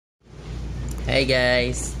Hi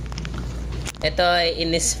guys. Ito ay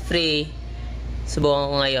Innisfree. Subukan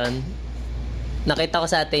ko ngayon. Nakita ko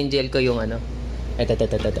sa atin gel ko yung ano. Ito.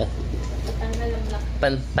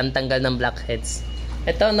 Pantanggal ng blackheads.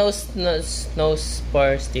 Ito nose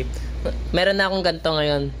pore strip. Meron na akong ganito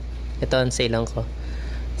ngayon. Ito ang sale lang ko.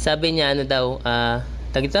 Sabi niya ano daw,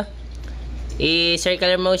 tag ito?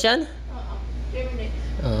 I-circular motion? Oo, 3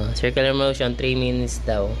 minutes. Circular motion, 3 minutes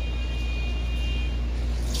daw.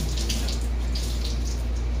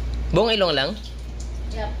 Buong ilong lang?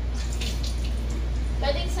 Yup.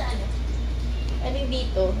 Pwedeng sa ano? Pwedeng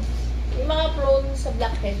dito. Yung mga prone sa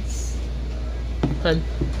blackheads. Han?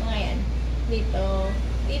 Mga yan. Dito.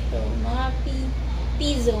 Mga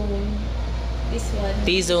T-zone. This one.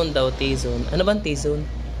 T-zone daw, T-zone. Ano ba ang T-zone?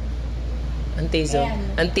 Ang T-zone.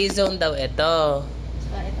 Ayan. Ang T-zone daw, ito. Ito.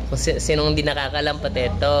 Kung sinong hindi nakakalampat,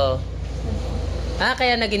 ito.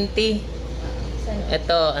 Kaya naging T.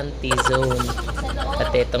 Ito, ang T-zone. Sa noo.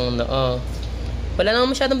 At itong noo. Wala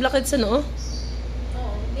naman masyadong blackheads sa noo. Oo.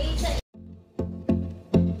 Di sa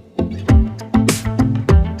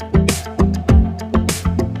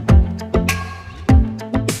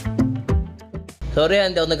Sorry,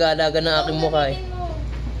 hindi ako nag-aalaga ng aking mukha eh.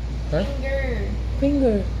 Ha? Finger.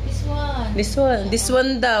 Finger. This one. This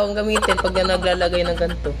one daw ang gamitin pag naglalagay ng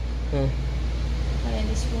ganito. Kaya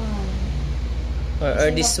this one. Or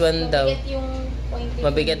this one daw. Mabigat yung pointing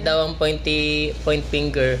Mabigat finger. daw ang point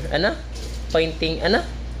finger. Ano? Pointing, ano?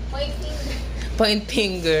 Point finger. Point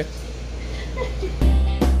finger.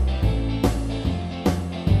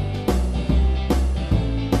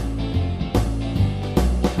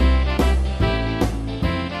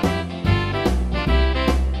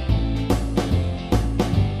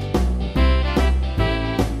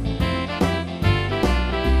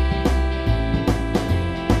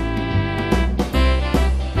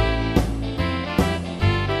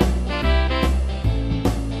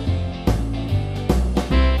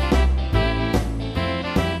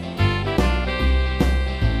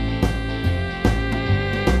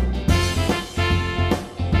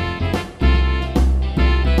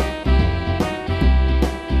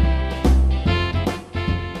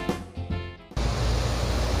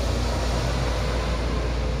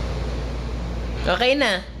 Okay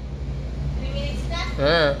na. 3 minutes na?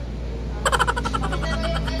 Ah. Pakita mo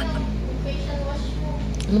yung facial wash mo.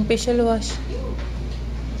 Anong facial wash?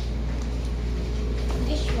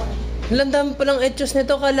 Dishwash. Ang dami palang etchos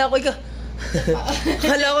nito. Kala ko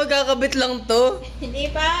kakabit lang to.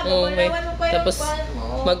 Hindi pa. Oh, Babalawan mo pa yung tapos pan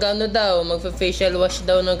mo. magano daw, magfa-facial wash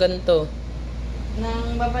daw na ganito.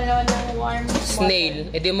 Nang babalawan ng warm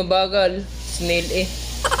Snail, di mabagal. Snail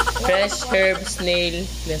Fresh herb snail.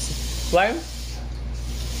 Warm?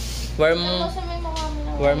 Water. Ano sa may mukha mo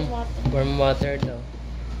ng Warm water? warm water daw.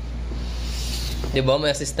 Di ba may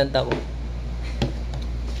assistant ako?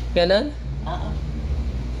 Ganon? Oo.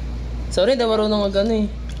 Sorry, di marunong mag ano eh.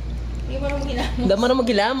 Hindi mo rin ginamit. Di marunong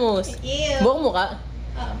maghilamos. Ew. Buhok mo ka?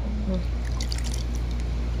 Oo.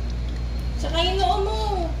 Tsaka yung noo mo.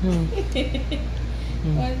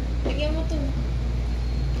 Lagyan mo to.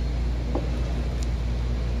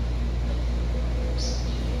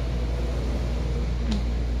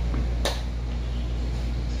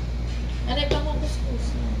 Aray pa kukuskus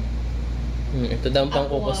na. Ito daw ang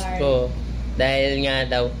pangkukus ko. Dahil nga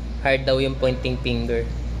daw, hard daw yung pointing finger.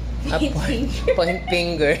 Upward. Point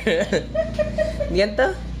finger. Yan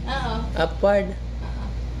to? Oo. Upward. Oo.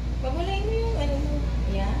 Babalayin mo yung ano mo.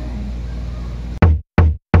 Yan.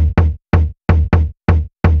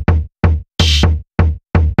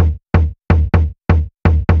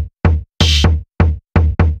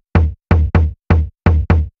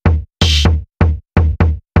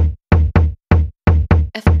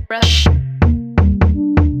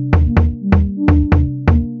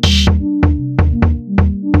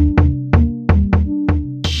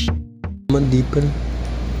 Mandipal.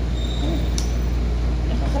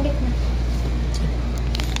 Nakakabit na.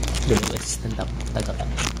 Ganun, assistant ako. Taga ka.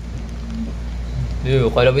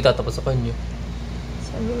 Kala mo itatapos sa kanya.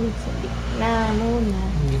 Sabi na muna.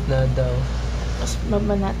 Gitna daw. Tapos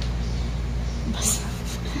baba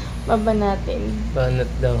natin. Banat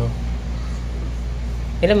daw.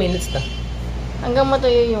 Ilang minutes na? Hanggang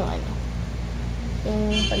matuyo yung ano.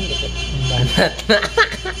 Yung pandikit. Banat na.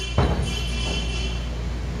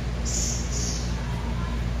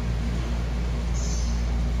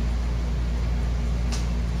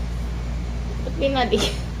 Ba't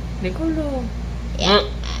pinadikit? Hindi ko alam. Yeah.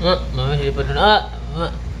 Mamahili pa doon.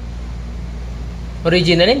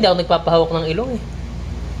 Originally, hindi ako nagpapahawak ng ilong eh.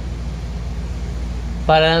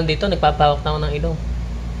 Para lang dito, nagpapahawak na ako ng ilong.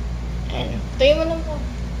 Ano? Tuyo mo lang po.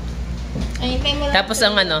 Ay, hintay mo lang. Tapos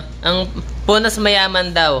ang ano, ang punas mayaman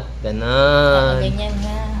daw. Oo, Ganon. ganyan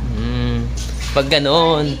nga. Pag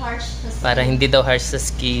ganon, Hindi harsh sa skin. para hindi daw harsh sa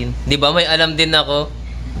skin. Di ba may alam din ako?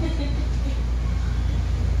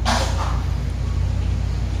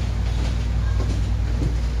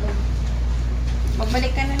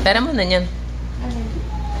 Magbalik ka na. Tara mo na yan. Ano?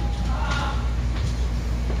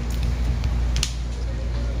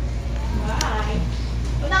 Bye.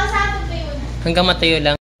 Punta ka sa atin ba yun? Hanggang matayo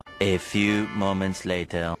lang. A few moments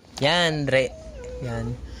later. Yan, Dre.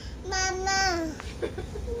 Yan. Mama.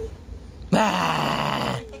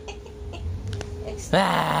 Ah!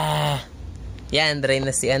 Ah! Yan, Dre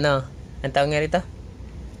na si ano. Ang tawag nga rito?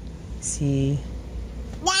 Si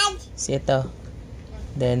ito.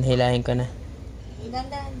 Then, hilahin ko na.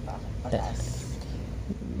 Dandahan pa. Pataas.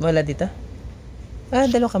 Wala dito? Ah,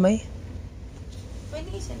 dalawang kamay. Pwede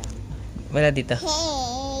isa lang. Wala dito.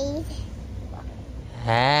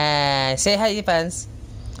 Hi! Say hi, fans.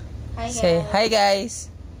 Hi, guys. Say hi, guys.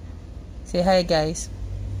 Say hi, guys.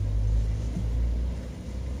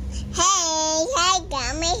 Hey, hi,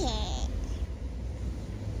 got my hair.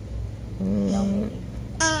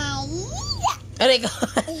 Aray ko.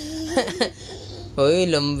 Uy,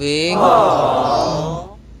 lambing.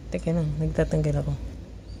 Teka lang, nagtatanggal ako.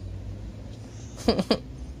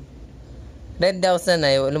 Red daw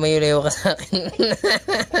sanay, lumayo-layo ka sa akin.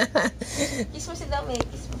 Kiss mo si Dami.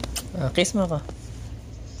 Kiss mo. Kiss mo ako.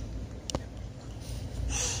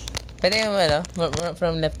 Pwede mo ano?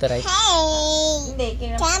 From left to right. Hey, Hindi,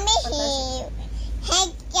 kaya got my hair. Hey,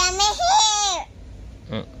 got my hair.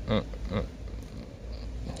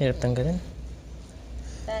 Hirap tanggalin.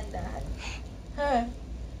 Dandahan. Ha?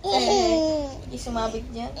 Hindi sumabit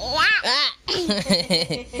dyan. Ah!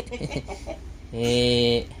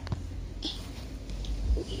 Eh,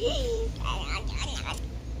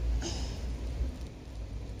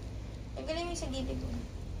 Tanggalin mo yung sa gilid mo.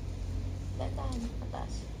 Dandahan.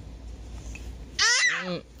 Pataas.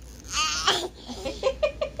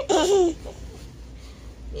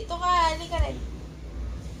 Dito ka. Halika rin.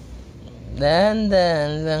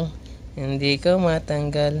 dahan-dahan lang. Hindi ko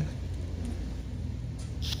matanggal.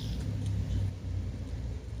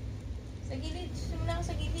 Sa gilid. Simula ka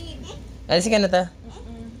sa gilid. Alisin ka na ta.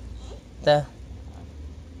 Ta.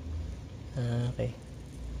 Okay.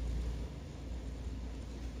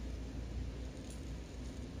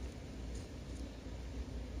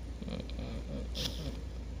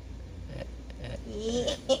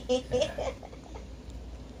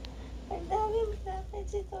 Ang dami mo sakit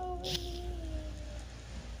si Tommy.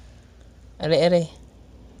 Aray.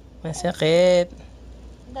 Masakit.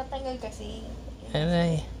 Tatanggal kasi.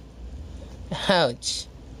 Aray. Ouch.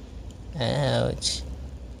 Ouch.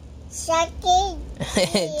 Sakit.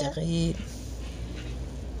 Sakit.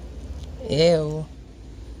 Ew.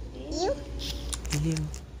 You. Ew.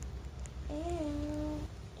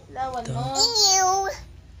 Lawan mo. Ew.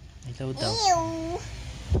 Ikaw daw. Ew.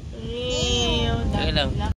 Ew. Teka lang.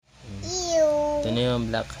 Ew. Ito na yung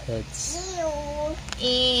blackheads. Ew.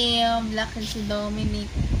 Ew. Black si Dominic.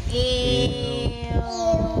 Ew.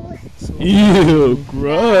 Ew,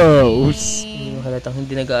 gross. Yung halatang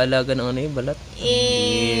hindi nag-aalaga ng ano yung balat.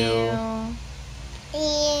 Ew.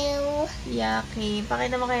 Ew. Yucky.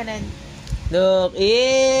 Pakita mo kay Red. Look.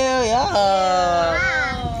 Ew. Yuck.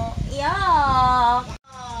 Yuck.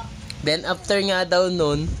 Then after nga daw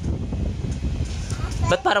nun,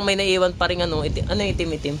 ba't parang may naiwan pa rin ano, itim, ano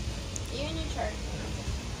itim-itim? Yun yung chart.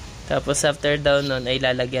 Tapos after daw nun ay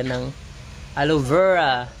lalagyan ng aloe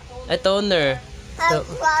vera, toner,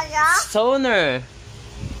 toner.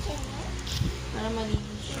 Para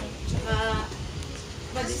malinis siya. Tsaka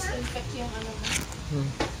ma-disinfect yung ano mo.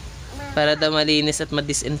 Para daw malinis at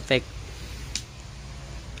ma-disinfect.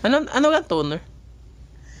 Ano nga toner?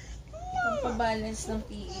 Pampabalance ng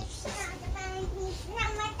pH system.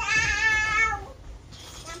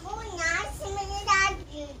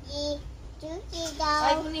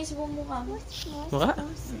 Ay, kung naisip mo mukha mo. Mukha?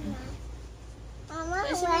 Mama,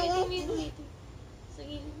 Ay, sa gilid, wait. Sa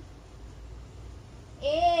gilid.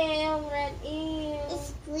 Ew, Red, ew. it's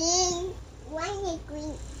green. Why is it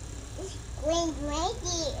green? It's green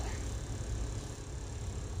ready.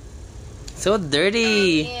 So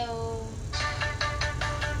dirty. Ew.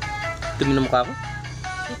 Dumi ng mukha ko.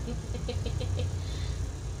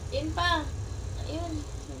 Yun pa. Ayun.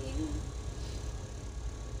 Sa gilid.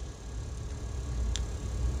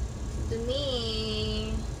 Dumi.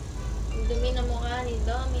 Ang dumi na mukha ni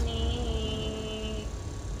Dominic.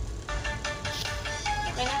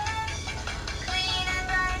 Okay na.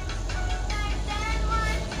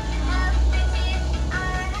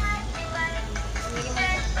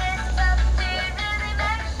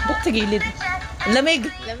 Ba't sa sa gilid. Ang lamig.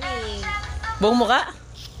 Lamig. Buong muka.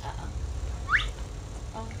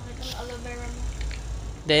 Oh, pakita mo aloe vera mo.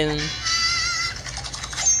 Then,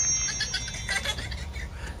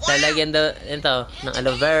 lalagyan daw ito ng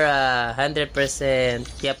aloe vera. 100%.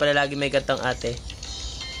 Kaya pala lagi may gatong ate.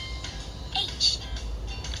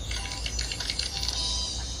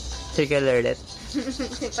 Circular ulit.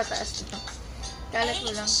 Pataas ito. Kalat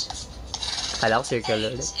mo lang. Kala ko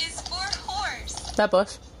circular ulit.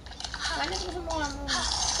 Tapos, Kalat mo sa mukha mo.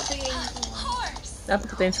 Patayin mo. dapat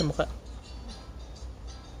patayin sa mukha.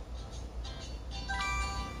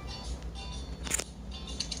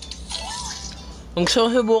 Ang gusto ko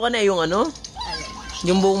subukan na yung ano?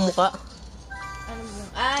 Yung buong mukha. Ano mo?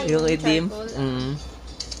 Ah, Yung itim. charcoal.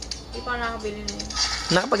 Hindi pa ako nakabili na yun.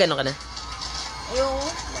 Nakapag-ano ka na? Ayun,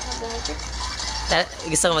 baka bumukit.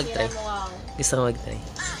 Gusto ko mag-try. Sira mukha ko. Gusto ko mag-try.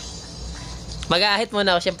 Mag-ahit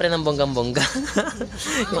muna ako syempre ng bonggang-bongga.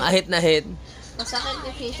 Yung ahit na hit. Masakit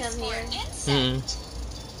yung facial hair.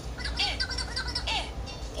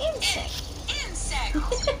 Insect.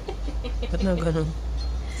 Ba't na ganun?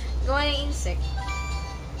 Gawa ng insect.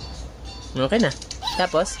 Okay na.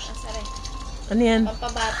 Tapos, Asaray. ano yan?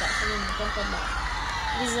 Pampabata. Sabi mo, pampabata.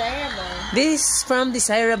 Desirable. This from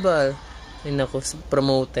Desirable. Ay naku,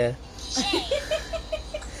 promoter.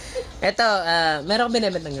 Eto, meron ko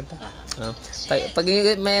binibenta ng ganito. Pag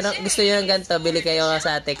meron, gusto nyo ng ganito, bili kayo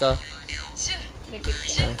sa ate ko.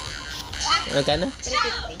 350. Magkano?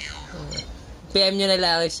 350. PM nyo na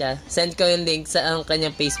lang siya. Send ko yung link sa ang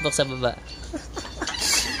kanyang Facebook sa baba.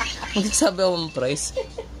 Magsasabi ako ng price.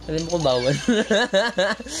 Alam mo ko bawal.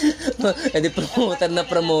 Hindi promoter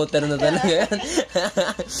na talaga yan.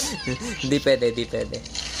 Hindi pwede.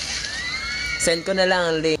 Send ko na lang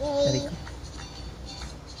ang link.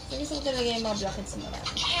 Gusto ko talaga yung mga blackheads na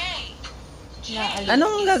marami.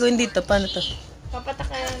 Anong gagawin dito? Paano to?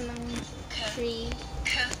 Papatakalan ng tree.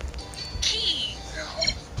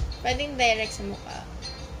 Pwedeng direct sa mukha.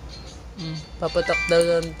 Papatak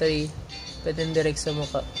daw ng 3. Pwedeng direct sa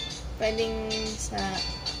mukha. Pwedeng sa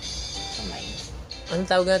kamay. Anong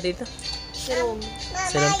tawag na dito? Serum.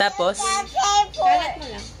 Serum. Tapos, Kalat mo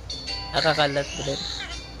lang. akakalat ulit.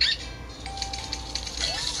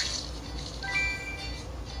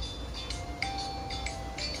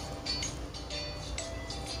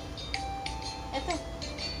 Eto.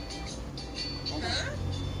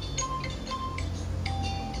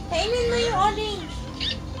 Kainin mo yung orange.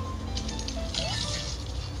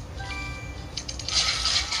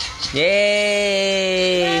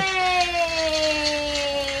 Yay! Yay!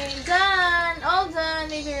 Done! All done,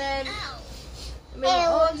 baby red. Baby,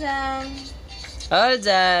 all done. All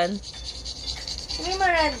done. Baby mo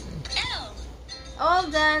red. All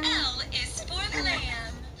done.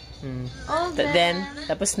 All done. Then,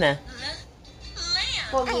 tapos na.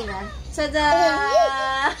 Pogi na. Tada!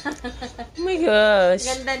 Oh my gosh.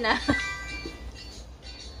 Ganda na.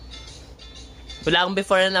 Wala akong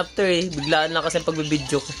before and after eh. Biglaan lang kasi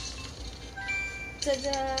pagbibidyo ko.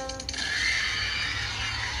 Tada!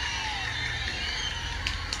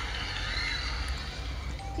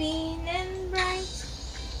 Clean and bright.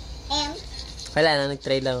 Wala na,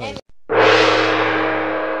 nag-try lang ako.